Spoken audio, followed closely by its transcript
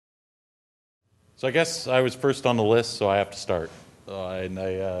So I guess I was first on the list, so I have to start. And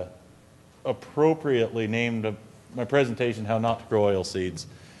I appropriately named my presentation "How Not to Grow Oilseeds"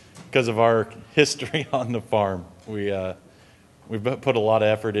 because of our history on the farm. We've put a lot of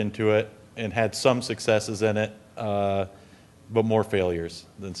effort into it and had some successes in it, but more failures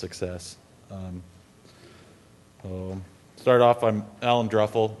than success. Start off, I'm Alan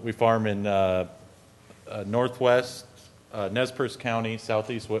Druffel. We farm in northwest Nez Perce County,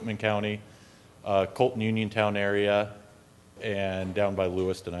 southeast Whitman County, Colton Uniontown area, and down by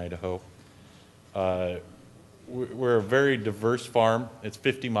Lewiston, Idaho. We're a very diverse farm. It's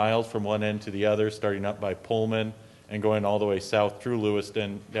 50 miles from one end to the other, starting up by Pullman and going all the way south through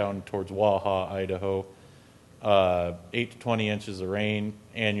Lewiston down towards Waha, Idaho. 8 to 20 inches of rain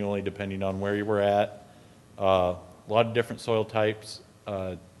annually, depending on where you were at. A lot of different soil types,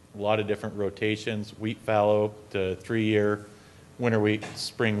 a lot of different rotations, wheat fallow to 3-year, winter wheat,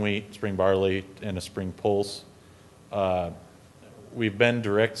 spring barley, and a spring pulse. We've been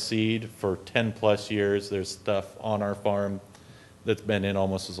direct seed for 10 plus years. There's stuff on our farm that's been in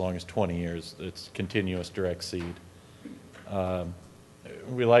almost as long as 20 years. It's continuous direct seed.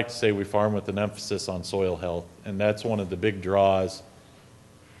 We like to say we farm with an emphasis on soil health, and that's one of the big draws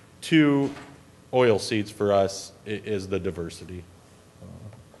to oil seeds for us is the diversity.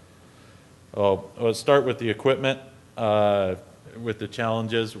 I'll start with the equipment. With the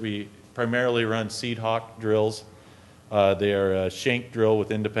challenges, we primarily run Seed Hawk drills. They are a shank drill with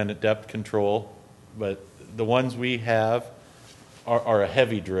independent depth control, but the ones we have are a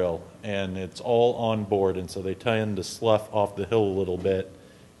heavy drill, and it's all on board, and so they tend to slough off the hill a little bit.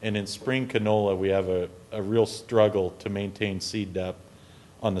 And in spring canola, we have a real struggle to maintain seed depth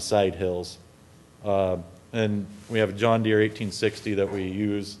on the side hills. And we have a John Deere 1860 that we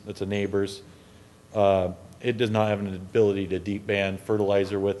use. That's a neighbor's. It does not have an ability to deep band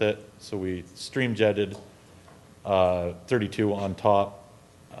fertilizer with it, so we stream jetted 32 on top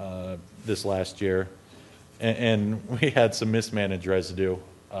this last year, and we had some mismanaged residue.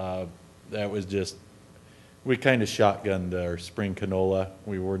 That was just, we kind of shotgunned our spring canola.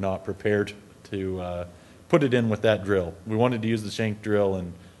 We were not prepared to put it in with that drill. We wanted to use the shank drill,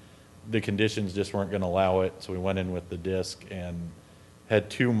 and the conditions just weren't going to allow it, so we went in with the disc and had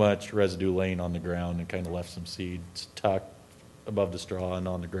too much residue laying on the ground and kind of left some seeds tucked above the straw and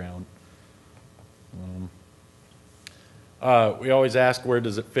on the ground. We always ask, where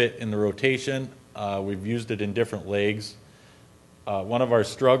does it fit in the rotation? We've used it in different legs. One of our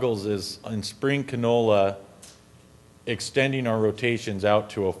struggles is in spring canola, extending our rotations out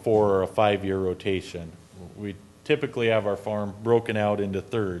to a 4 or a 5 year rotation. We typically have our farm broken out into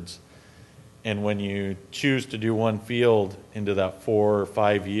thirds. And when you choose to do one field into that 4 or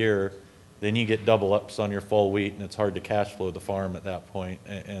 5 year, then you get double ups on your fall wheat, and it's hard to cash flow the farm at that point.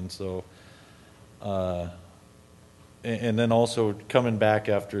 And so, and then also coming back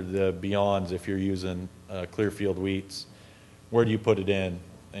after the beyonds, if you're using Clearfield wheats, where do you put it in?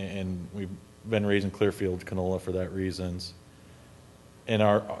 And we've been raising Clearfield canola for that reasons.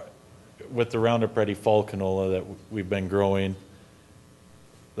 And with the Roundup Ready fall canola that we've been growing,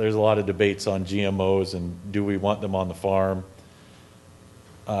 there's a lot of debates on GMOs and do we want them on the farm.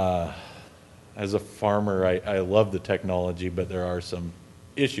 As a farmer, I love the technology, but there are some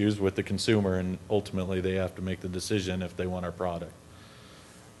issues with the consumer, and ultimately they have to make the decision if they want our product.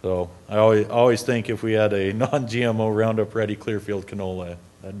 So I always think if we had a non-GMO Roundup Ready Clearfield canola,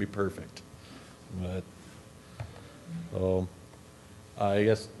 that'd be perfect. But I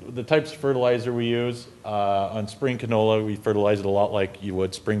guess the types of fertilizer we use on spring canola, we fertilize it a lot like you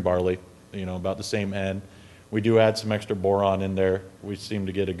would spring barley, about the same N. We do add some extra boron in there. We seem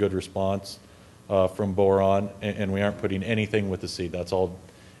to get a good response from boron, and we aren't putting anything with the seed. That's all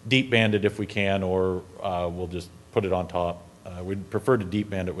deep banded if we can, or we'll just put it on top. We'd prefer to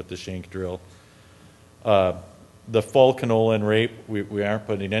deep band it with the shank drill. The fall canola and rape, we aren't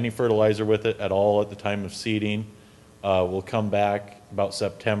putting any fertilizer with it at all at the time of seeding. We'll come back about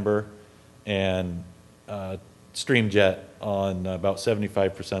September and stream jet on about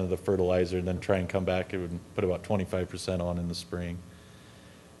 75% of the fertilizer, and then try and come back and put about 25% on in the spring.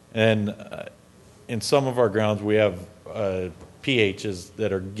 And in some of our grounds, we have pHs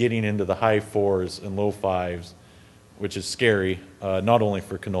that are getting into the high 4s and low 5s, which is scary, not only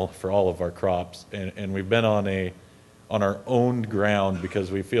for canola, for all of our crops. And we've been on our owned ground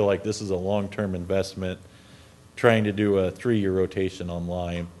because we feel like this is a long-term investment, trying to do a 3-year rotation on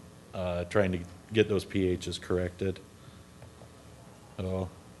lime, trying to get those pHs corrected. I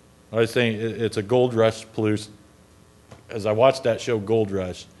was saying it's a Gold Rush Palouse. As I watched that show Gold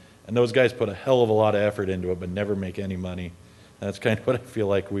Rush, and those guys put a hell of a lot of effort into it but never make any money. That's kind of what I feel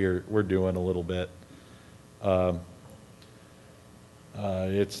like we're doing a little bit.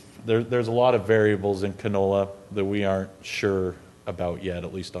 There's a lot of variables in canola that we aren't sure about yet,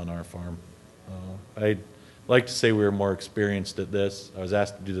 at least on our farm. I'd like to say we were more experienced at this. I was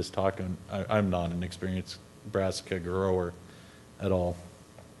asked to do this talk, and I'm not an experienced brassica grower at all.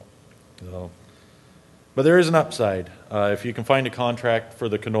 So, but there is an upside. If you can find a contract for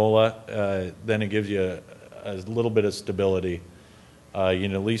the canola, then it gives you a little bit of stability. You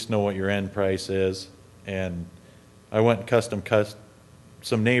can at least know what your end price is. And I went and custom cut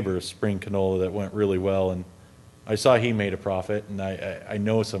some neighbors' spring canola that went really well, and I saw he made a profit, and I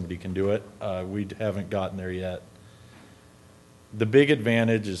know somebody can do it. We haven't gotten there yet. The big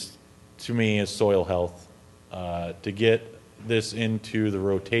advantage is, to me, is soil health. To get this into the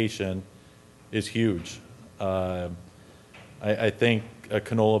rotation is huge. I think a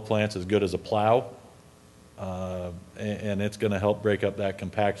canola plant's as good as a plow, and it's going to help break up that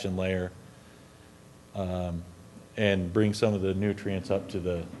compaction layer and bring some of the nutrients up to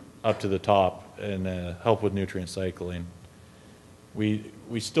the top and help with nutrient cycling. We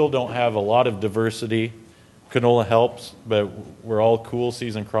still don't have a lot of diversity. Canola helps, but we're all cool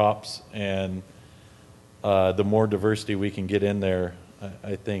season crops, and the more diversity we can get in there,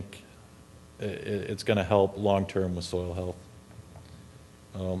 I think it's going to help long term with soil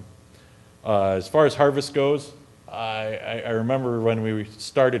health. As far as harvest goes, I remember when we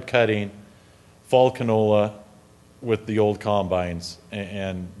started cutting fall canola with the old combines,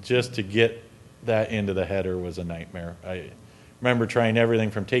 and just to get that into the header was a nightmare. I remember trying everything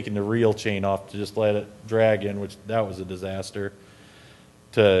from taking the reel chain off to just let it drag in, which that was a disaster,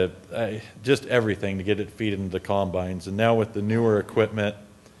 to just everything to get it feed into the combines. And now with the newer equipment,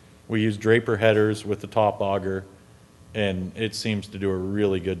 we use draper headers with the top auger, and it seems to do a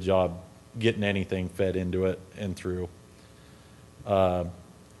really good job getting anything fed into it and through.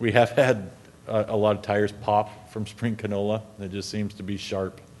 We have had a lot of tires pop from spring canola. It just seems to be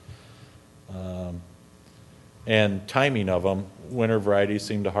sharp. And timing of them, winter varieties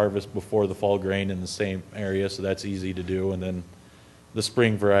seem to harvest before the fall grain in the same area, so that's easy to do. And then the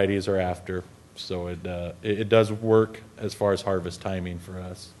spring varieties are after. So it does work as far as harvest timing for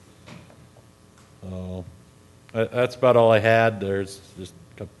us. That's about all I had. There's just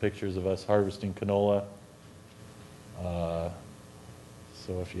a couple pictures of us harvesting canola.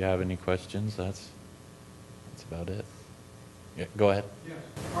 So if you have any questions, that's about it. Yeah, go ahead. Yes.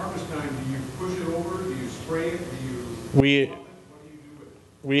 Harvest time, do you push it over? Do you spray it? Do you what do you do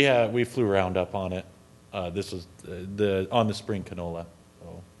with it? We flew Roundup on it. This was on the spring canola.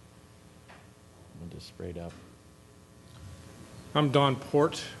 So we'll just sprayed up. I'm Don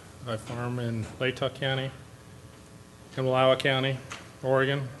Port. I farm in Latah County, Canola County,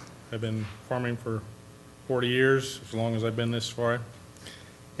 Oregon. I've been farming for 40 years, as long as I've been this far.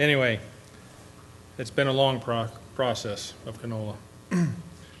 Anyway, it's been a long process of canola.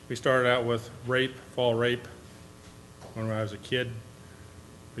 We started out with fall rape, when I was a kid.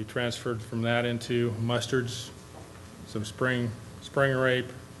 We transferred from that into mustards, some spring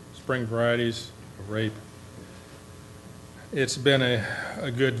rape, spring varieties of rape. It's been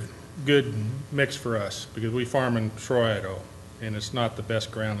a good mix for us because we farm in Troy, Idaho, and it's not the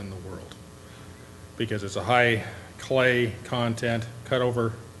best ground in the world because it's a high clay content, cut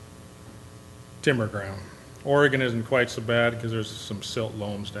over timber ground. Oregon isn't quite so bad because there's some silt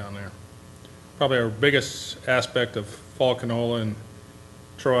loams down there. Probably our biggest aspect of fall canola in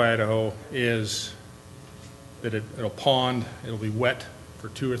Troy, Idaho is that it'll pond, it'll be wet for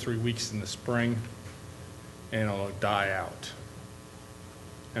 2 or 3 weeks in the spring, and it'll die out.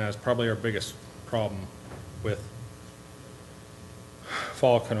 And that's probably our biggest problem with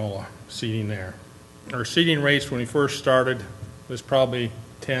fall canola seeding there. Our seeding rates when we first started was probably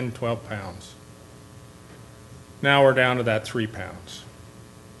 10, 12 pounds. Now we're down to that 3 pounds,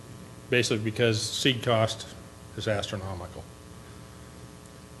 basically because seed cost is astronomical.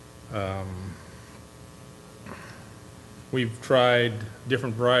 We've tried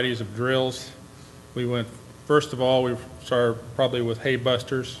different varieties of drills. First of all, we started probably with hay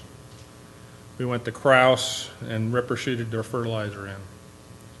busters. We went to Kraus and Rapeseeded their fertilizer in.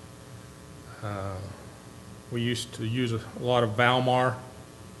 We used to use a lot of Valmar,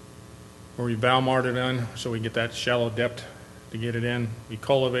 where we Valmar'd it in so we get that shallow depth to get it in. We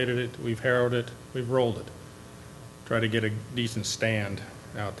cultivated it, we've harrowed it, we've rolled it. Try to get a decent stand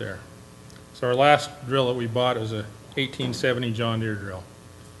out there. So our last drill that we bought was a 1870 John Deere drill,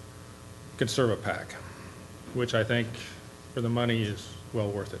 Conservapack, which I think for the money is well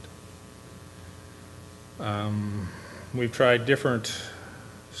worth it. We've tried different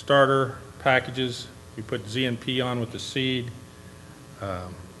starter packages. We put Z&P on with the seed.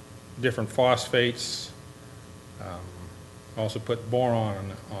 different phosphates. Also put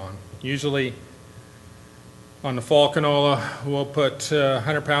boron on. Usually on the fall canola, we'll put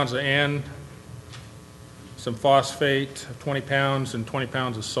 100 pounds of N, some phosphate, 20 pounds, and 20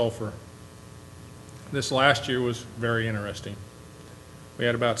 pounds of sulfur. This last year was very interesting. We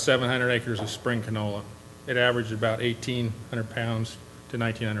had about 700 acres of spring canola. It averaged about 1,800 pounds to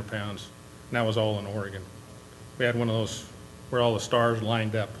 1,900 pounds, and that was all in Oregon. We had one of those where all the stars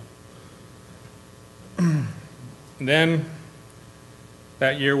lined up. Then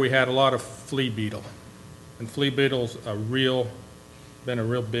that year we had a lot of flea beetle, and flea beetle's been a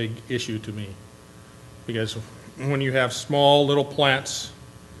real big issue to me, because when you have small little plants,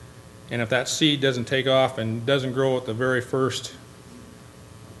 and if that seed doesn't take off and doesn't grow at the very first,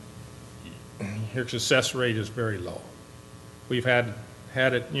 your success rate is very low. We've had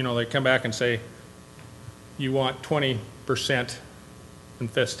it, you know, they come back and say, you want 20%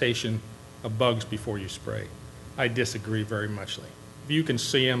 infestation of bugs before you spray. I disagree very muchly. If you can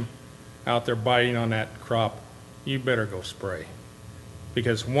see them out there biting on that crop, you better go spray.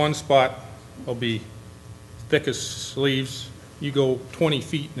 Because one spot will be thick as sleeves. You go 20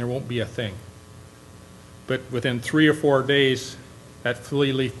 feet and there won't be a thing. But within 3 or 4 days, that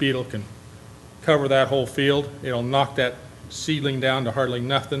flea leaf beetle can cover that whole field. It'll knock that seedling down to hardly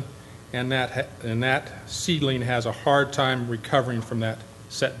nothing, and that seedling has a hard time recovering from that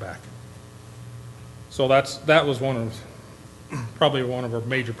setback. So that was probably one of our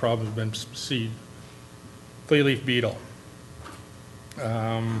major problems, been flea leaf beetle.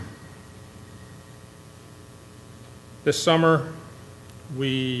 This summer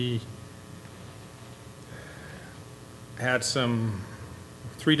we had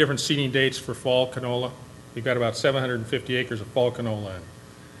 3 different seeding dates for fall canola. We've got about 750 acres of fall canola in.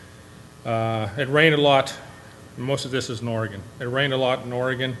 It rained a lot. Most of this is in Oregon. It rained a lot in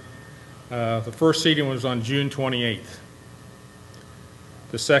Oregon. The first seeding was on June 28th.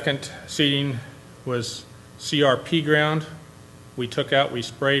 The second seeding was CRP ground. We took out, we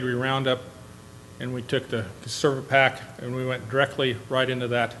sprayed, we round up, and we took the Conservapac and we went directly right into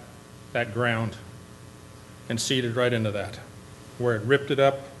that ground and seeded right into that. Where it ripped it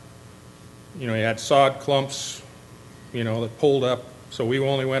up, you know, you had sod clumps, you know, that pulled up. So we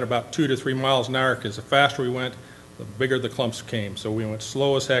only went about 2 to 3 miles an hour, because the faster we went, the bigger the clumps came. So we went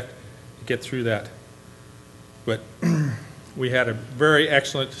slow as heck to get through that. But we had a very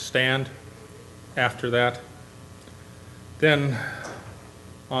excellent stand after that. Then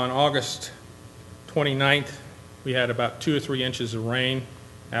on August 29th, we had about 2 or 3 inches of rain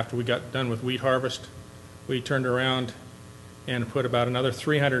after we got done with wheat harvest. We turned around and put about another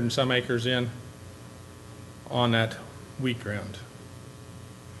 300 and some acres in on that wheat ground.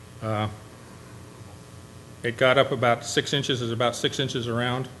 It got up about 6 inches, is about 6 inches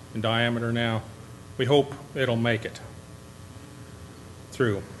around in diameter now. We hope it'll make it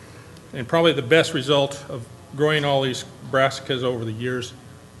through. And probably the best result of growing all these brassicas over the years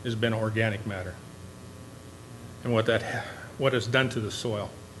has been organic matter and what it's done to the soil.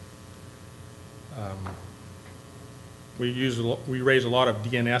 We raise a lot of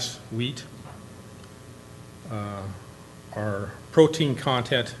DNS wheat. Our protein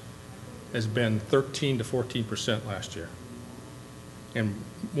content has been 13 to 14% last year. And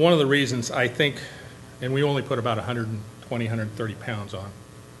one of the reasons I think, and we only put about 120, 130 pounds on.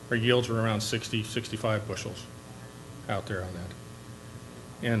 Our yields are around 60, 65 bushels out there on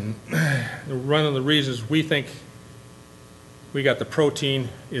that. And one of the reasons we think we got the protein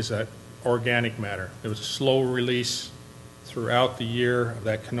is that organic matter. There was a slow release throughout the year of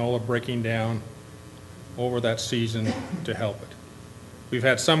that canola breaking down over that season to help it. We've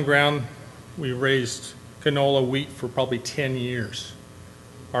had some ground, we raised canola wheat for probably 10 years.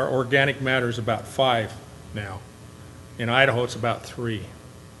 Our organic matter is about 5 now. In Idaho, it's about 3.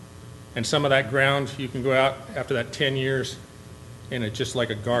 And some of that ground, you can go out after that 10 years, and it's just like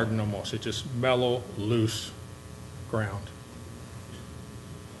a garden almost. It's just mellow, loose ground.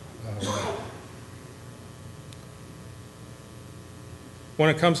 When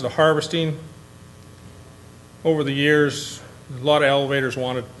it comes to harvesting, over the years, a lot of elevators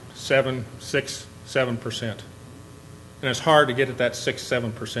wanted 6, 7%. And it's hard to get at that 6,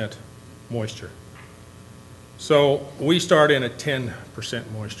 7% moisture. So we start in at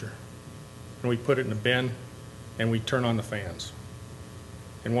 10% moisture. And we put it in a bin, and we turn on the fans.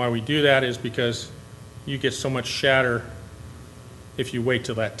 And why we do that is because you get so much shatter if you wait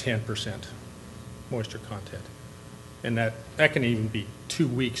till that 10% moisture content. And that can even be 2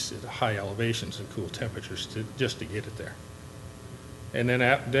 weeks at high elevations and cool temperatures just to get it there. And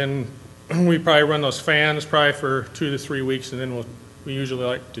then we probably run those fans probably for 2 to 3 weeks, and then we'll we usually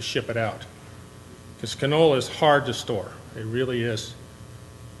like to ship it out. Because canola is hard to store. It really is.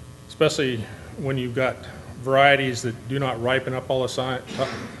 Especially when you've got varieties that do not ripen up all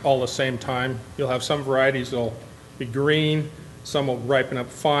the same time. You'll have some varieties that'll be green, some will ripen up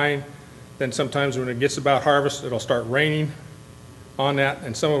fine. Then sometimes when it gets about harvest, it'll start raining on that,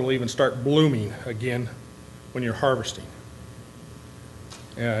 and some will even start blooming again when you're harvesting.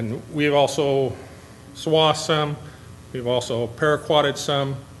 And we've also swathed some, we've also paraquatted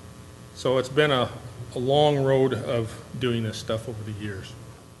some, so it's been a long road of doing this stuff over the years.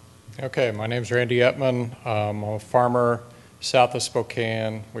 Okay, my name's Randy Etman. I'm a farmer south of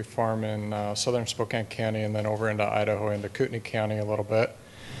Spokane. We farm in southern Spokane County and then over into Idaho, into Kootenai County a little bit.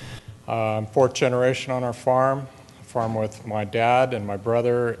 I'm fourth generation on our farm. I farm with my dad and my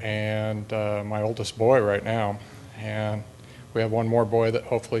brother and my oldest boy right now. And we have one more boy that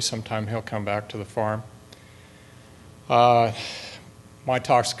hopefully sometime he'll come back to the farm. My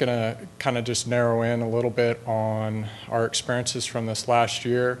talk's going to kind of just narrow in a little bit on our experiences from this last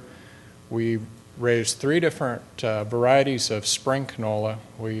year. We raised 3 different varieties of spring canola.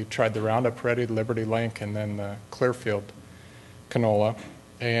 We tried the Roundup Ready, Liberty Link, and then the Clearfield canola.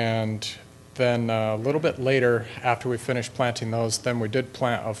 And then a little bit later, after we finished planting those, then we did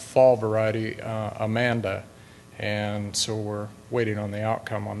plant a fall variety, Amanda. And so we're waiting on the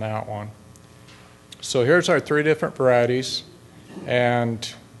outcome on that one. So here's our 3 different varieties.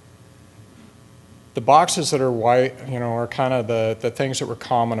 And the boxes that are white, are kind of the things that were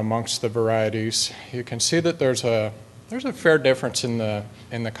common amongst the varieties. You can see that there's a fair difference in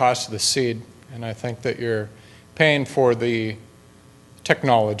the cost of the seed, and I think that you're paying for the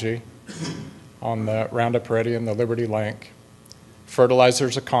technology on the Roundup Ready and the Liberty Link.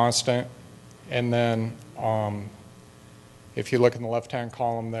 Fertilizer's a constant, and then if you look in the left-hand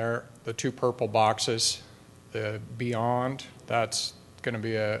column there, the 2 purple boxes, the Beyond, that's going to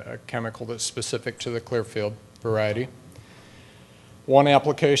be a chemical that's specific to the Clearfield variety. 1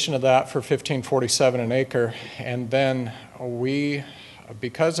 application of that for $15.47 an acre, and then we,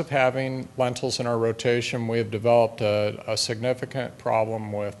 because of having lentils in our rotation, we have developed a significant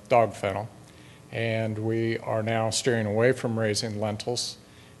problem with dog fennel, and we are now steering away from raising lentils,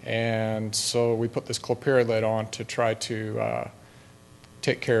 and so we put this clopyralid on to try to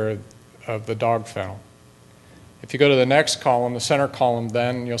take care of the dog fennel. If you go to the next column, the center column,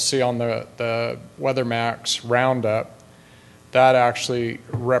 then you'll see on the WeatherMax Roundup, that actually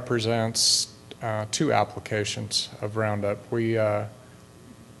represents 2 applications of Roundup. We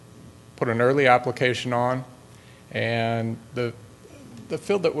put an early application on, and the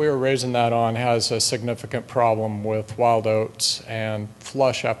field that we were raising that on has a significant problem with wild oats and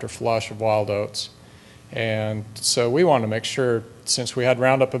flush after flush of wild oats. And so we wanted to make sure, since we had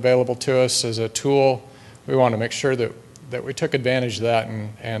Roundup available to us as a tool, we want to make sure that we took advantage of that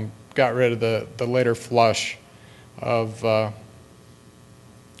and got rid of the later flush of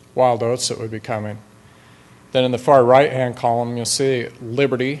wild oats that would be coming. Then in the far right-hand column, you'll see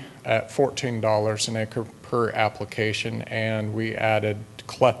Liberty at $14 an acre per application, and we added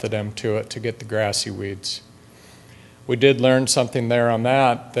clethodim to it to get the grassy weeds. We did learn something there on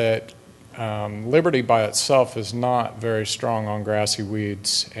that Liberty by itself is not very strong on grassy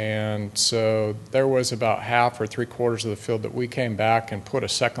weeds, and so there was about half or 3/4 of the field that we came back and put a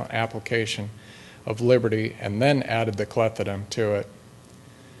second application of Liberty and then added the clethodim to it.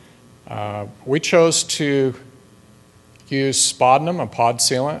 We chose to use spodumene, a pod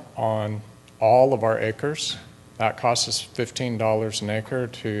sealant, on all of our acres. That cost us $15 an acre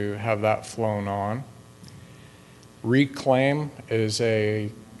to have that flown on. Reclaim is a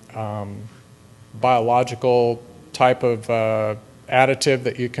biological type of additive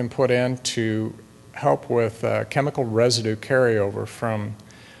that you can put in to help with chemical residue carryover from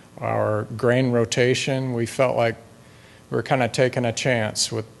our grain rotation. We felt like we were kind of taking a chance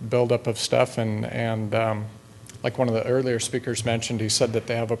with buildup of stuff, and like one of the earlier speakers mentioned, he said that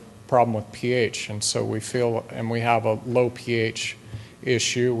they have a problem with pH, and so we feel, and we have a low pH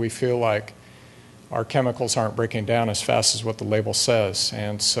issue, we feel like our chemicals aren't breaking down as fast as what the label says,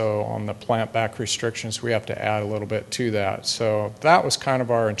 and so on the plant back restrictions we have to add a little bit to that. So that was kind of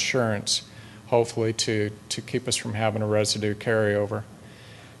our insurance, hopefully, to keep us from having a residue carryover.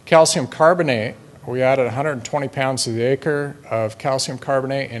 Calcium carbonate, we added 120 pounds to the acre of calcium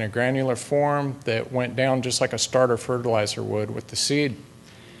carbonate in a granular form that went down just like a starter fertilizer would with the seed.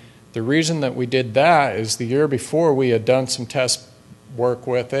 The reason that we did that is the year before we had done some test work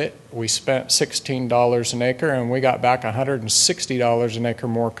with it. We spent $16 an acre and we got back $160 an acre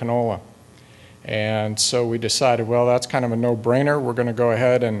more canola. And so we decided, well, that's kind of a no-brainer. We're going to go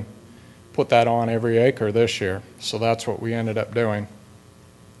ahead and put that on every acre this year. So that's what we ended up doing.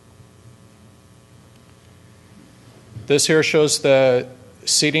 This here shows the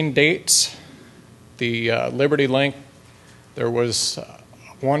seeding dates. The Liberty Link, there was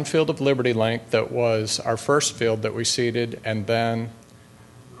one field of Liberty Link that was our first field that we seeded, and then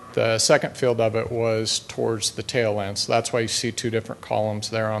the second field of it was towards the tail end. So that's why you see two different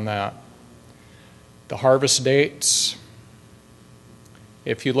columns there on that. The harvest dates,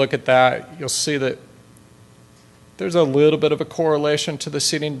 if you look at that, you'll see that there's a little bit of a correlation to the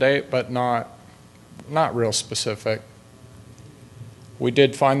seeding date, but not real specific. We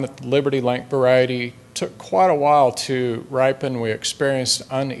did find that the Liberty Link variety took quite a while to ripen. We experienced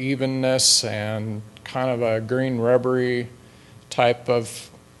unevenness and kind of a green rubbery type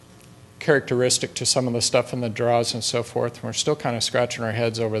of characteristic to some of the stuff in the draws and so forth. And we're still kind of scratching our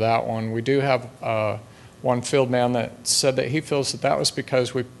heads over that one. We do have one field man that said that he feels that that was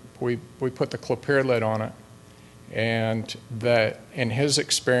because we put the clopyralid on it, and that in his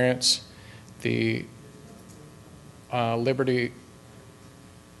experience, the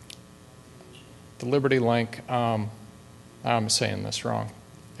Liberty Link, I'm saying this wrong,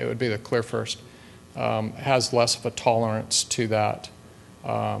 it would be the Clear First, has less of a tolerance to that,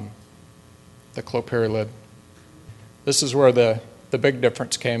 the clopyralid. This is where the big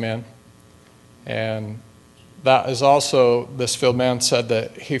difference came in, and that is also, this field man said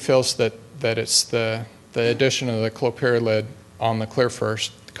that he feels that it's the addition of the clopyralid on the Clear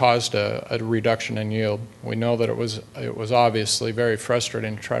First caused a reduction in yield. We know that it was obviously very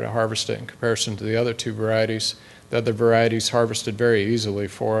frustrating to try to harvest it in comparison to the other two varieties. The other varieties harvested very easily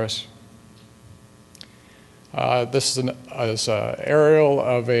for us. This is an aerial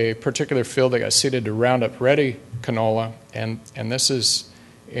of a particular field that got seeded to Roundup Ready canola, and this is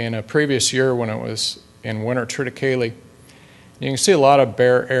in a previous year when it was in winter triticale. You can see a lot of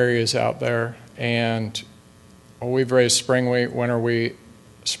bare areas out there, and we've raised spring wheat, winter wheat,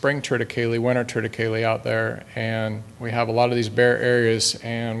 spring triticale, winter triticale out there, and we have a lot of these bare areas,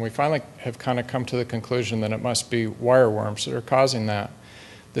 and we finally have kind of come to the conclusion that it must be wireworms that are causing that.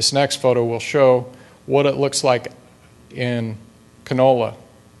 This next photo will show what it looks like in canola,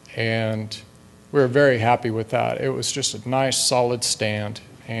 and we were very happy with that. It was just a nice solid stand,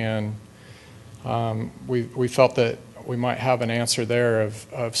 and we felt that we might have an answer there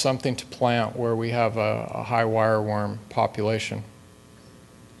of something to plant where we have a high wireworm population.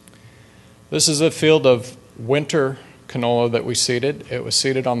 This is a field of winter canola that we seeded. It was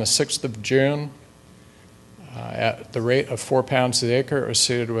seeded on the 6th of June at the rate of 4 pounds the acre. It was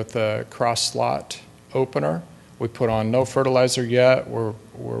seeded with a cross slot opener. We put on no fertilizer yet. We're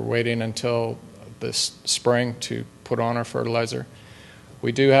waiting until this spring to put on our fertilizer.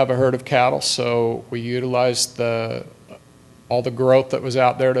 We do have a herd of cattle, so we utilized all the growth that was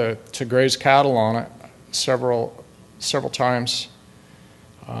out there to graze cattle on it several times.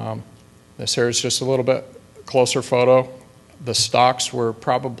 This here is just a little bit closer photo. The stalks were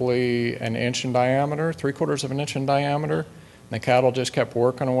probably an inch in diameter, 3/4 of an inch in diameter, and the cattle just kept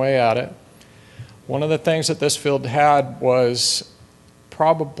working away at it. One of the things that this field had was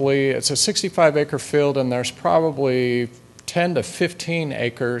it's a 65-acre field, and there's probably 10 to 15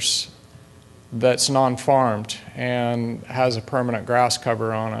 acres that's non-farmed and has a permanent grass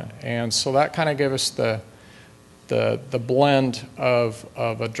cover on it. And so that kind of gave us the blend of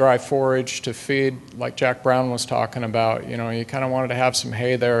a dry forage to feed, like Jack Brown was talking about. You know, you kind of wanted to have some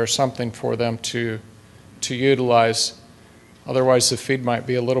hay there or something for them to utilize. Otherwise, the feed might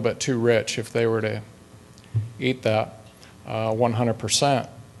be a little bit too rich if they were to eat that 100%.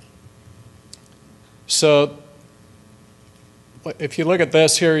 So if you look at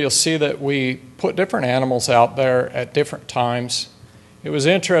this here, you'll see that we put different animals out there at different times. It was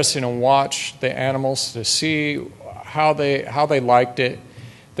interesting to watch the animals to see how they liked it.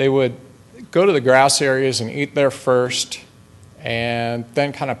 They would go to the grass areas and eat there first, and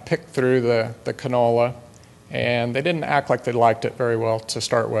then kind of pick through the canola. And they didn't act like they liked it very well to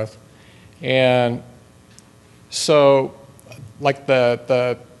start with. And so, like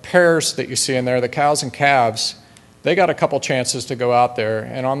the pairs that you see in there, the cows and calves, they got a couple chances to go out there,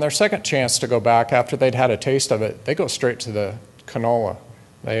 and on their second chance to go back after they'd had a taste of it, they go straight to the canola.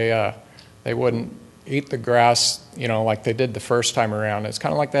 They wouldn't eat the grass, you know, like they did the first time around. It's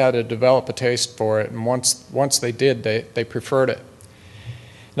kind of like they had to develop a taste for it, and once they did, they preferred it.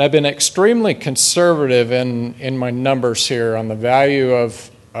 And I've been extremely conservative in my numbers here on the value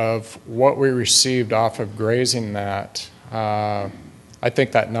of what we received off of grazing that. I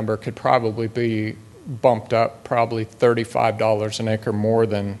think that number could probably be bumped up probably $35 an acre more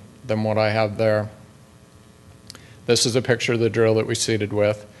than what I have there. This is a picture of the drill that we seeded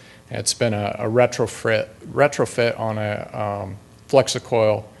with. It's been a retrofit on a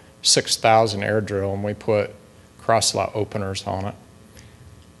Flexicoil 6000 air drill, and we put cross-slot openers on it.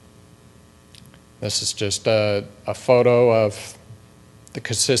 This is just a photo of the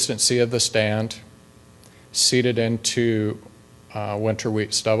consistency of the stand seeded into winter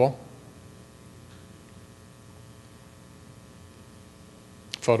wheat stubble.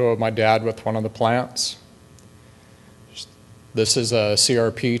 Photo of my dad with one of the plants. This is a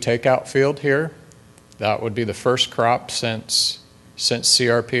CRP takeout field here. That would be the first crop since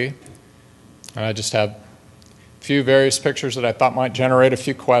CRP. And I just have a few various pictures that I thought might generate a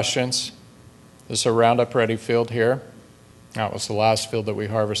few questions. This is a Roundup Ready field here. That was the last field that we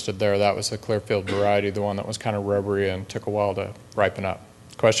harvested there. That was the Clearfield variety, the one that was kind of rubbery and took a while to ripen up.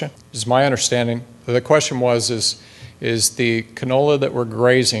 Question? Is my understanding, the question was, is the canola that we're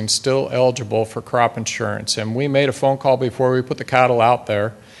grazing still eligible for crop insurance? And we made a phone call before we put the cattle out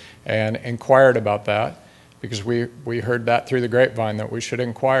there and inquired about that, because we heard that through the grapevine that we should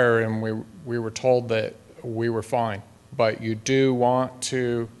inquire, and we were told that we were fine. But you do want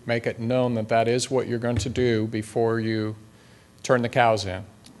to make it known that that is what you're going to do before you turn the cows in.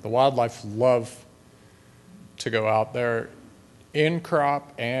 The wildlife love to go out there in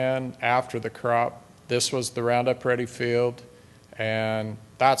crop and after the crop. This was the Roundup Ready field, and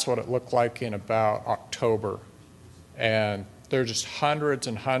that's what it looked like in about October. And there are just hundreds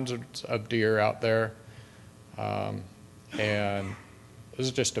and hundreds of deer out there, and it was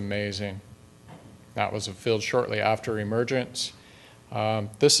just amazing. That was a field shortly after emergence.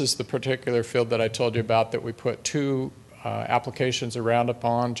 This is the particular field that I told you about that we put 2 applications of Roundup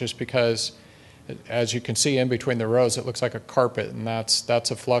on, just because, as you can see in between the rows, it looks like a carpet, and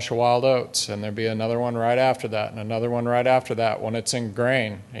that's a flush of wild oats, and there'd be another one right after that and another one right after that. When it's in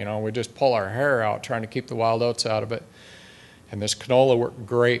grain, you know, we just pull our hair out trying to keep the wild oats out of it. And this canola worked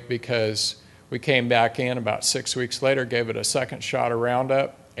great because we came back in about 6 weeks later, gave it a second shot of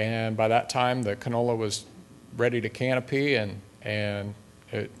Roundup, and by that time the canola was ready to canopy, and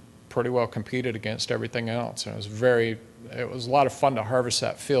it pretty well competed against everything else. And it was a lot of fun to harvest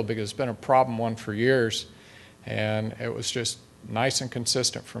that field because it's been a problem one for years, and it was just nice and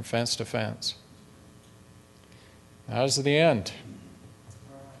consistent from fence to fence. That is the end.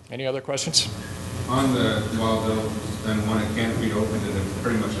 Any other questions? On the wild oats, and when it canopied open, did it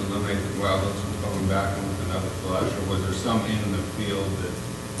pretty much eliminate the wild oats from coming back with another flush, or was there some in the field that?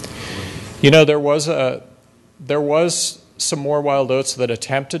 You know, there was some more wild oats that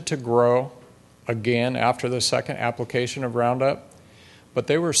attempted to grow again after the second application of Roundup, but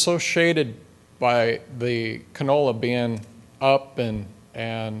they were so shaded by the canola being up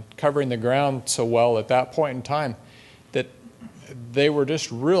and covering the ground so well at that point in time that they were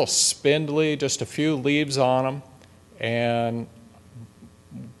just real spindly, just a few leaves on them, and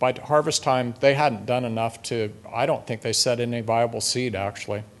by harvest time they hadn't done enough to, I don't think they set any viable seed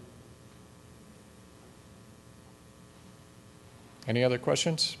actually. Any other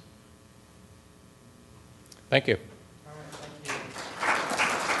questions? Thank you.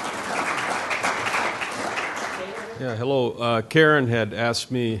 Yeah, hello. Karen had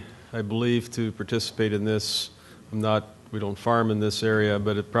asked me, I believe, to participate in this. We don't farm in this area,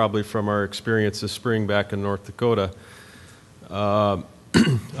 but it probably from our experience this spring back in North Dakota. I'm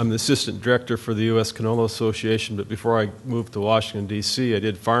the assistant director for the U.S. Canola Association, but before I moved to Washington, D.C., I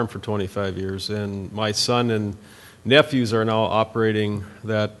did farm for 25 years, and my son and nephews are now operating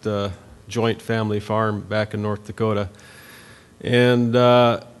that joint family farm back in North Dakota. And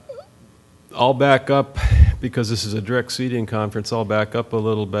I'll back up, because this is a direct seeding conference, I'll back up a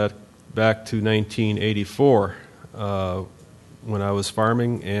little bit back to 1984 when I was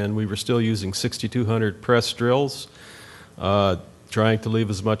farming, and we were still using 6,200 press drills, trying to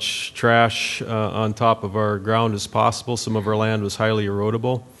leave as much trash on top of our ground as possible. Some of our land was highly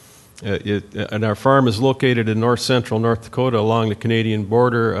erodible. And our farm is located in north-central North Dakota along the Canadian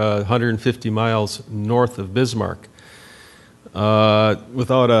border, 150 miles north of Bismarck.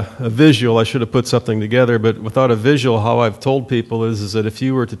 Without a visual, I should have put something together, but without a visual, how I've told people is that if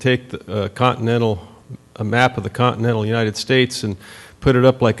you were to take a map of the continental United States and put it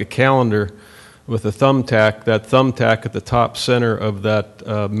up like a calendar with a thumbtack, that thumbtack at the top center of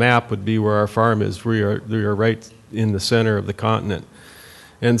that map would be where our farm is. We are right in the center of the continent.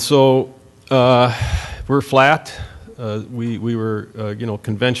 And so we're flat. We were,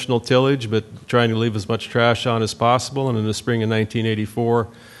 conventional tillage, but trying to leave as much trash on as possible. And in the spring of 1984,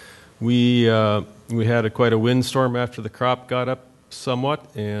 we had quite a windstorm after the crop got up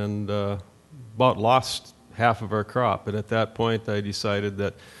somewhat, and about lost half of our crop. And at that point, I decided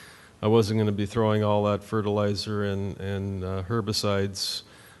that I wasn't going to be throwing all that fertilizer and herbicides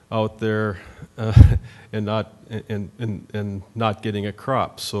out there and not getting a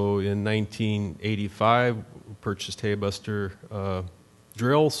crop. So in 1985, we purchased Haybuster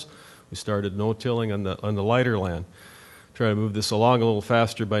drills. We started no-tilling on the lighter land. Try to move this along a little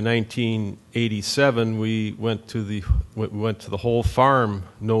faster. By 1987, we went to the whole farm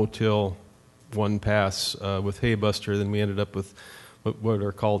no-till one pass with Haybuster. Then we ended up with what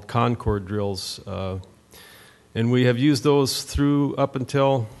are called Concord drills, and we have used those through up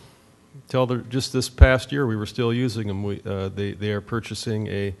until just this past year. We were still using them. They are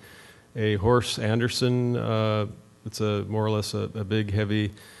purchasing a Horse Anderson. It's more or less a big,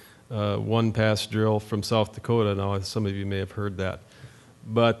 heavy one-pass drill from South Dakota. Now, some of you may have heard that.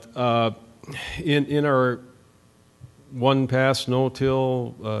 But in our one-pass,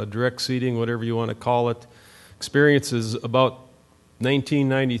 no-till, direct seeding, whatever you want to call it, experiences, about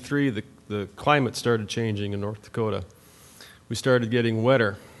 1993, the climate started changing in North Dakota. We started getting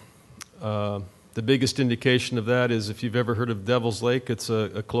wetter. The biggest indication of that is if you've ever heard of Devil's Lake, it's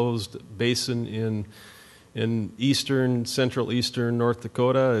a closed basin in central eastern North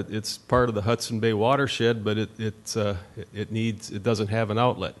Dakota. It's part of the Hudson Bay watershed, but it doesn't have an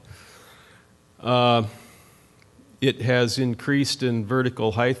outlet. It has increased in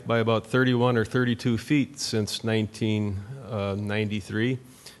vertical height by about 31 or 32 feet since 1993.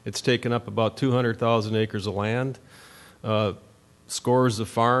 It's taken up about 200,000 acres of land, scores of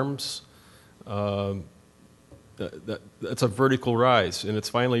farms. That's a vertical rise, and it's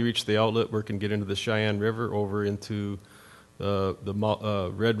finally reached the outlet where it can get into the Cheyenne River, over into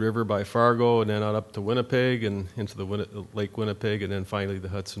the Red River by Fargo, and then out up to Winnipeg and into the Lake Winnipeg, and then finally the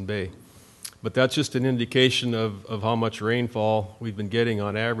Hudson Bay. But that's just an indication of how much rainfall we've been getting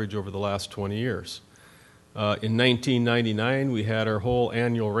on average over the last 20 years. In 1999, we had our whole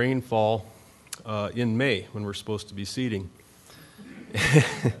annual rainfall in May when we're supposed to be seeding.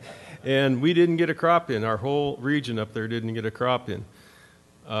 And we didn't get a crop in. Our whole region up there didn't get a crop in.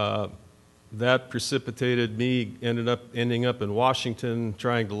 That precipitated me ending up in Washington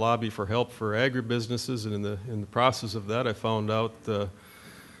trying to lobby for help for agribusinesses, and in the process of that I found out,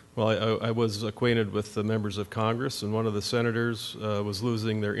 I was acquainted with the members of Congress, and one of the senators was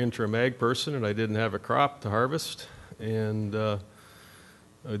losing their interim ag person, and I didn't have a crop to harvest, and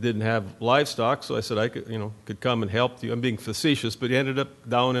I didn't have livestock, so I said I could come and help you. I'm being facetious, but he ended up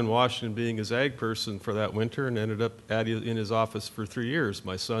down in Washington being his ag person for that winter, and ended up in his office for 3 years.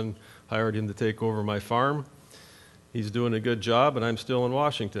 My son hired him to take over my farm. He's doing a good job, and I'm still in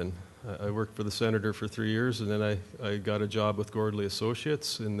Washington. I worked for the senator for 3 years, and then I got a job with Gordley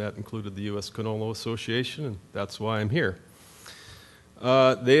Associates, and that included the U.S. Canola Association, and that's why I'm here.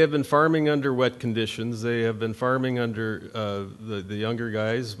 They have been farming under wet conditions. They have been farming under the younger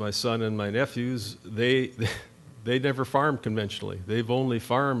guys, my son and my nephews. They never farmed conventionally. They've only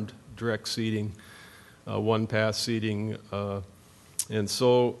farmed direct seeding, one-pass seeding, and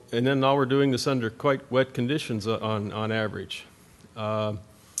then now we're doing this under quite wet conditions on average. Off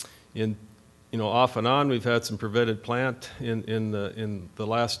and on, we've had some prevented plant in the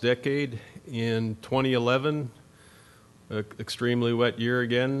last decade. In 2011. Extremely wet year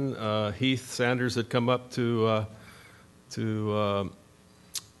again. Heath Sanders had come up to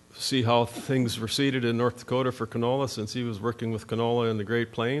see how things were seeded in North Dakota for canola, since he was working with canola in the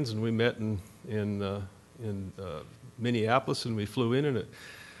Great Plains, and we met in Minneapolis, and we flew in, and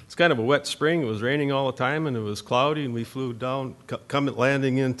it's kind of a wet spring. It was raining all the time, and it was cloudy, and we flew down,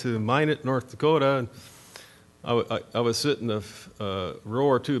 landing into Minot, North Dakota, and I was sitting a row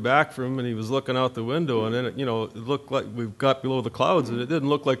or two back from him, and he was looking out the window, and then it looked like we got below the clouds, and it didn't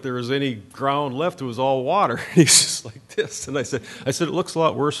look like there was any ground left. It was all water. He's just like this, and I said, it looks a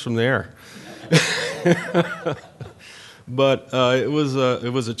lot worse from the air. But it was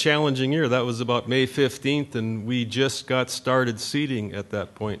a challenging year. That was about May 15th, and we just got started seeding at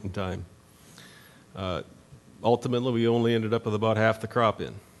that point in time. Ultimately, we only ended up with about half the crop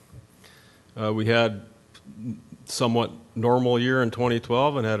in. We had somewhat normal year in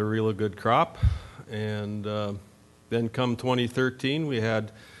 2012 and had a really good crop, and then come 2013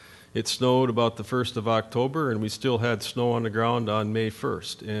 it snowed about the 1st of October, and we still had snow on the ground on May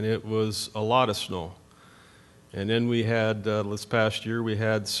 1st, and it was a lot of snow. And then we had this past year we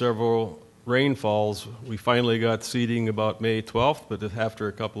had several rainfalls. We finally got seeding about May 12th, but after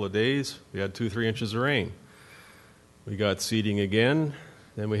a couple of days we had 2-3 inches of rain. We got seeding again,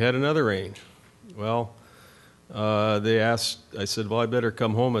 then we had another rain. Well, I said, well, I better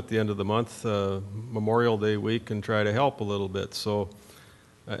come home at the end of the month, Memorial Day week, and try to help a little bit. So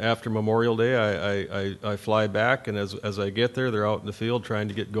after Memorial Day, I fly back, and as I get there, they're out in the field trying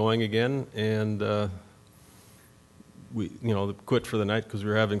to get going again, and quit for the night because we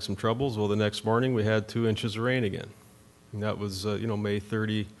were having some troubles. Well, the next morning we had 2 inches of rain again. And that was, about May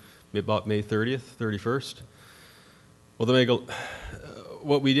 30th, 31st. Well,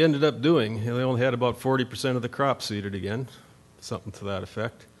 what we ended up doing, they only had about 40% of the crop seeded again, something to that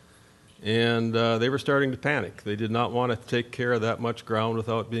effect. And they were starting to panic. They did not want to take care of that much ground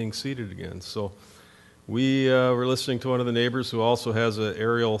without being seeded again. So we were listening to one of the neighbors who also has an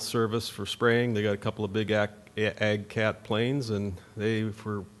aerial service for spraying. They got a couple of big ag cat planes, and they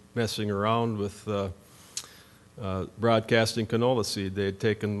were messing around with broadcasting canola seed. They had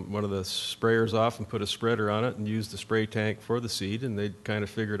taken one of the sprayers off and put a spreader on it and used the spray tank for the seed, and they'd kind of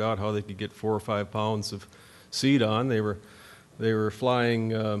figured out how they could get 4 or 5 pounds of seed on. They were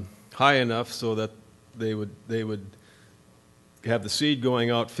flying high enough so that they would have the seed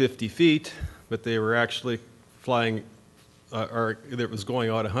going out 50 feet, but they were actually flying, or it was going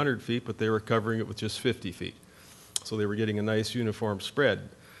out 100 feet, but they were covering it with just 50 feet. So they were getting a nice uniform spread.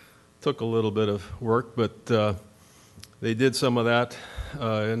 Took a little bit of work, but they did some of that,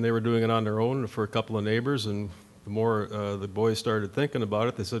 and they were doing it on their own for a couple of neighbors. And the more the boys started thinking about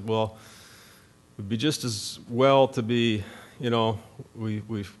it, they said, well, it would be just as well to be, we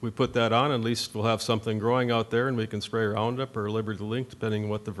put that on, at least we'll have something growing out there, and we can spray Roundup or Liberty Link, depending on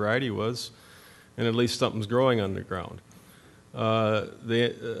what the variety was, and at least something's growing on the ground.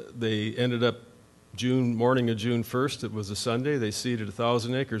 They ended up morning of June 1st, it was a Sunday, they seeded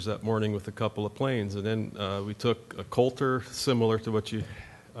 1,000 acres that morning with a couple of planes. And then we took a coulter, similar to what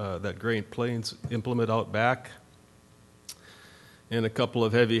that Great Plains implement out back, and a couple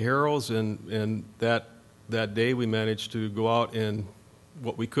of heavy harrows, and that day we managed to go out and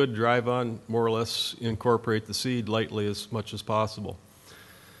what we could drive on, more or less incorporate the seed lightly as much as possible.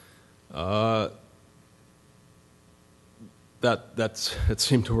 It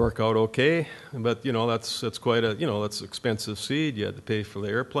seemed to work out okay, but that's quite that's expensive seed. You had to pay for the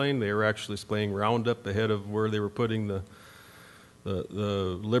airplane. They were actually spraying Roundup ahead of where they were putting the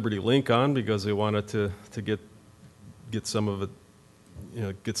Liberty Link on, because they wanted to get some of it,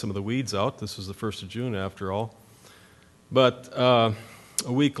 get some of the weeds out. This was the 1st of June after all. But a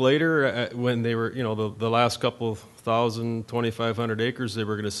week later, when they were the last couple of 2,500 acres, they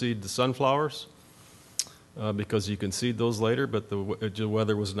were going to seed the sunflowers. Because you can seed those later, but the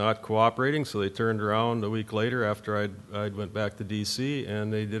weather was not cooperating, so they turned around a week later after I'd went back to D.C.,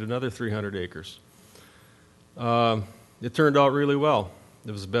 and they did another 300 acres. It turned out really well.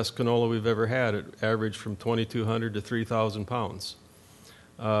 It was the best canola we've ever had. It averaged from 2,200 to 3,000 pounds.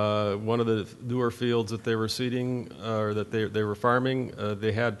 One of the newer fields that they were seeding, or that they were farming,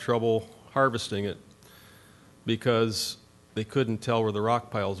 they had trouble harvesting it because they couldn't tell where the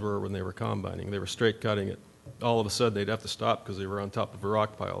rock piles were when they were combining. They were straight cutting it. All of a sudden, they'd have to stop because they were on top of a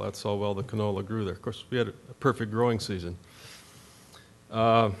rock pile. That's how well the canola grew there. Of course, we had a perfect growing season.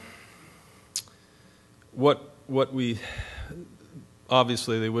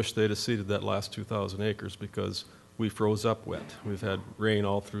 Obviously, they wish they'd have seeded that last 2,000 acres because we froze up wet. We've had rain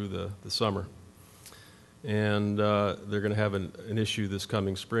all through the summer. And they're going to have an issue this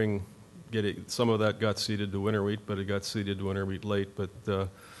coming spring. Some of that got seeded to winter wheat, but it got seeded to winter wheat late. But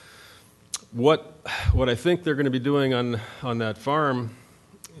what I think they're going to be doing on that farm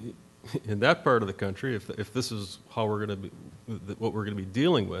in that part of the country, if this is how we're going to be, what we're going to be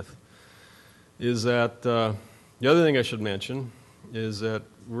dealing with, is that the other thing I should mention is that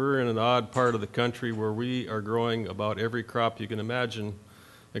we're in an odd part of the country where we are growing about every crop you can imagine,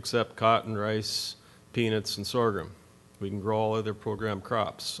 except cotton, rice, peanuts, and sorghum. We can grow all other program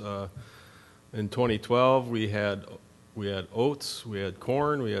crops. In 2012, we had oats, we had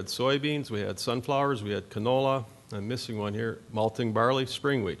corn, we had soybeans, we had sunflowers, we had canola. I'm missing one here, malting barley,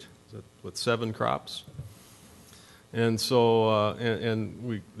 spring wheat, with 7 crops. And so,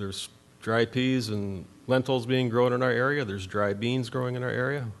 there's dry peas and lentils being grown in our area. There's dry beans growing in our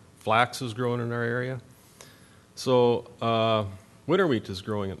area. Flax is growing in our area. So winter wheat is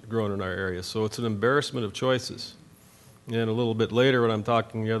grown in our area. So it's an embarrassment of choices. And a little bit later, when I'm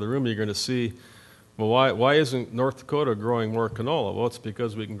talking in the other room, you're going to see, well, why isn't North Dakota growing more canola? Well, it's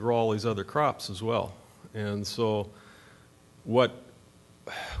because we can grow all these other crops as well. And so one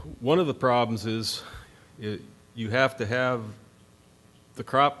of the problems is you have to have, the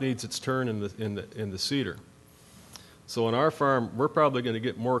crop needs its turn in the seeder. So on our farm, we're probably going to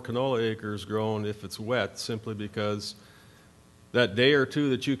get more canola acres grown if it's wet, simply because that day or two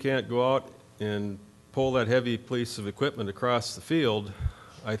that you can't go out and pull that heavy piece of equipment across the field,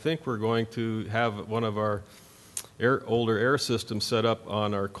 I think we're going to have one of our older air systems set up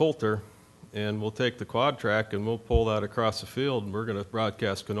on our coulter and we'll take the quad track and we'll pull that across the field, and we're going to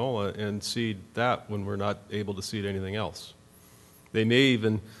broadcast canola and seed that when we're not able to seed anything else. They may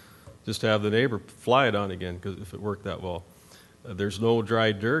even just have the neighbor fly it on again, because if it worked that well. There's no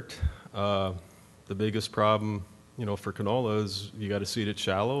dry dirt. The biggest problem, for canola is you got to seed it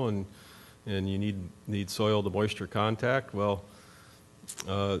shallow, and you need soil to moisture contact. Well,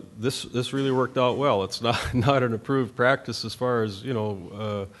 this really worked out well. It's not an approved practice as far as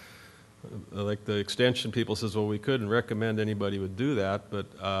like the extension people says. Well, we couldn't recommend anybody would do that, but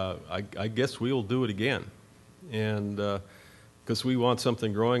I guess we will do it again, and because we want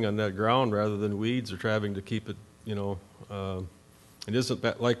something growing on that ground rather than weeds or having to keep it. It isn't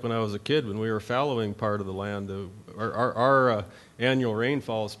that like when I was a kid when we were fallowing part of the land. Our annual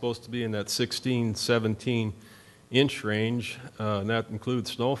rainfall is supposed to be in that 16, 17 inch range, and that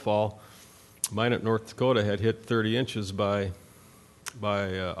includes snowfall. Mine at North Dakota had hit 30 inches by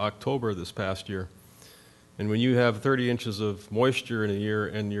October this past year. And when you have 30 inches of moisture in a year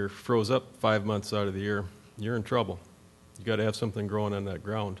and you're froze up 5 months out of the year, you're in trouble. You got to have something growing on that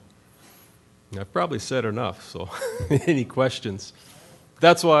ground. And I've probably said enough, so any questions?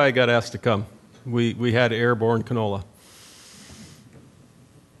 That's why I got asked to come. We had airborne canola.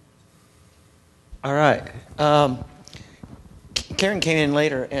 All right. Karen came in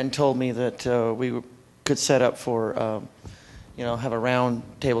later and told me that we could set up for, have a round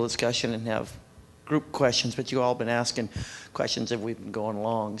table discussion and have group questions, but you all been asking questions as we've been going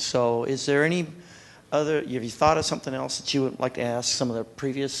along. So is there any have you thought of something else that you would like to ask some of the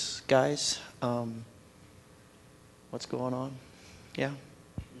previous guys? What's going on? Yeah?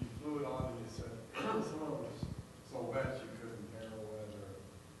 You flew it on and you said some of it was so wet you couldn't narrow it or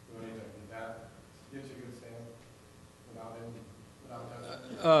do anything. Did that get you a good stand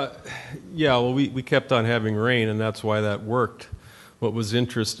without that? Yeah, well, we kept on having rain, and that's why that worked. What was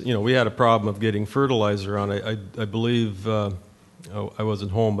interesting, we had a problem of getting fertilizer on it. I believe, I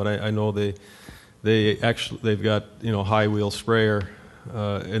wasn't home, but I know they've got high wheel sprayer,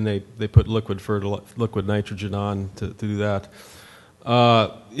 and they put liquid nitrogen on to do that.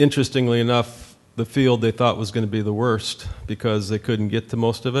 Interestingly enough, the field they thought was going to be the worst because they couldn't get to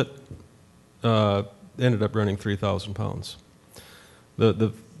most of it ended up running 3,000 pounds.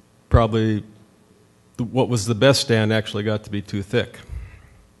 What was the best stand actually got to be too thick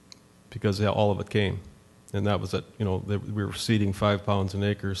because all of it came, and that was it. We were seeding 5 pounds an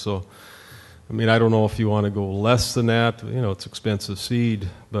acre, so. I mean, I don't know if you want to go less than that. It's expensive seed,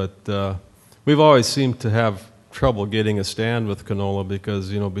 but we've always seemed to have trouble getting a stand with canola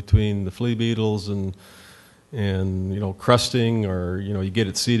because between the flea beetles and crusting, or you get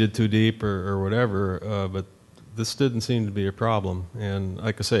it seeded too deep or whatever. But this didn't seem to be a problem, and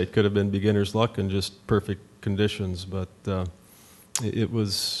like I say, it could have been beginner's luck and just perfect conditions. But it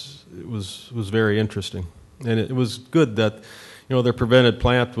was very interesting, and it was good that their prevented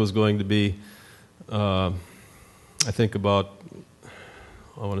plant was going to be. I think about,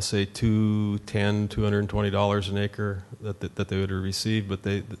 I want to say $220 an acre that they would have received, but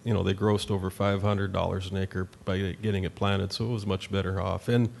they grossed over $500 an acre by getting it planted, so it was much better off.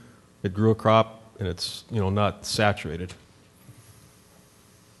 And it grew a crop, and it's not saturated.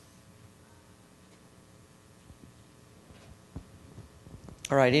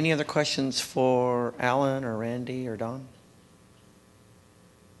 All right. Any other questions for Alan or Randy or Don?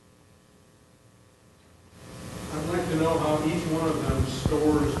 I'd like to know how each one of them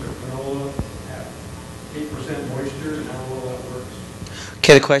stores the canola at 8% moisture and how well that works.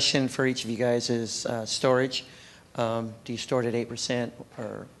 Okay, the question for each of you guys is storage. Do you store it at 8%?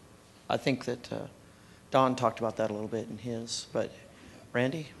 Or I think that Don talked about that a little bit in his. But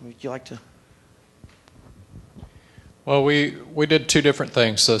Randy, would you like to? Well, we did two different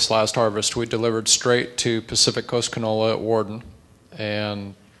things this last harvest. We delivered straight to Pacific Coast Canola at Warden,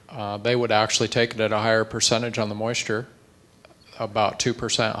 and they would actually take it at a higher percentage on the moisture, about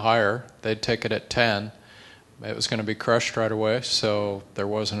 2% higher. They'd take it at 10. It was going to be crushed right away, so there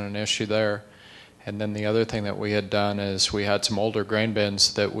wasn't an issue there. And then the other thing that we had done is we had some older grain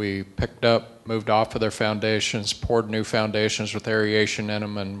bins that we picked up, moved off of their foundations, poured new foundations with aeration in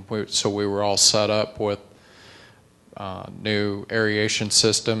them, and so we were all set up with new aeration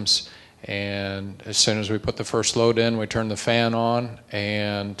systems. And as soon as we put the first load in, we turned the fan on,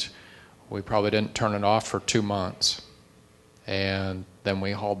 and we probably didn't turn it off for 2 months. And then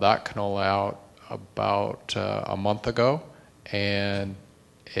we hauled that canola out about a month ago, and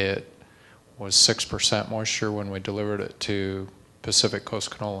it was 6% moisture when we delivered it to Pacific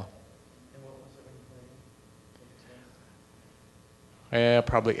Coast Canola. And what was it when you put it in? Yeah,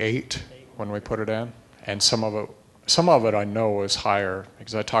 probably 8 when we put it in, and some of it some of it I know was higher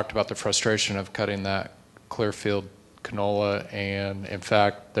because I talked about the frustration of cutting that Clearfield canola, and in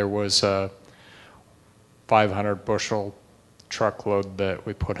fact there was a 500 bushel truckload that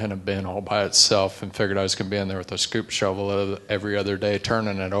we put in a bin all by itself and figured I was going to be in there with a scoop shovel every other day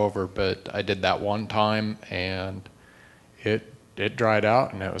turning it over, but I did that one time and it dried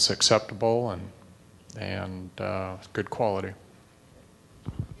out and it was acceptable and good quality.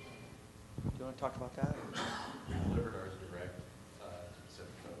 Do you want to talk about that? Delivered ours direct to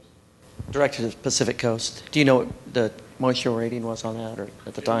Pacific Coast. Direct to the Pacific Coast. Do you know what the moisture rating was on that or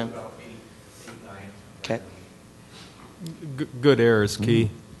at the time? About 8, 9. Okay. Good air is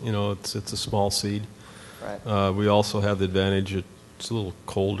key. You know, it's a small seed. Right. We also have the advantage it's a little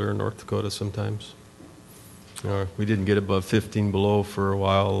colder in North Dakota sometimes. We didn't get above 15 below for a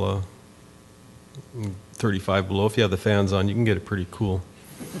while. 35 below. If you have the fans on, you can get it pretty cool.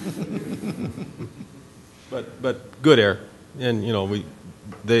 but good air, and you know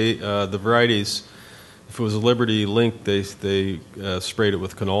the varieties. If it was a Liberty Link, they sprayed it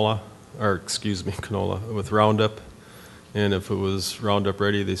with canola, with Roundup. And if it was Roundup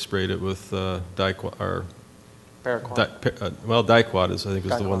Ready, they sprayed it with Dicot, or Paraquat. Dicot is, I think,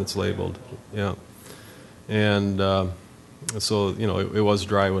 is the one Dicot. that's labeled. Yeah. And so, you know, it was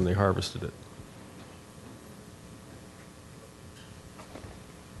dry when they harvested it.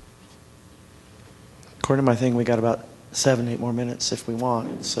 According to my thing, we got about 7, 8 more minutes if we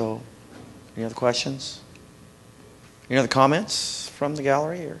want. So, any other questions? Any other comments from the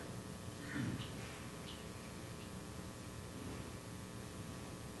gallery? Or?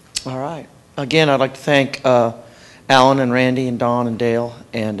 All right. Again, I'd like to thank Alan and Randy and Don and Dale,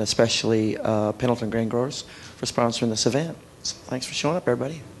 and especially Pendleton Grain Growers for sponsoring this event. So thanks for showing up,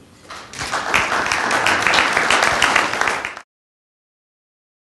 everybody.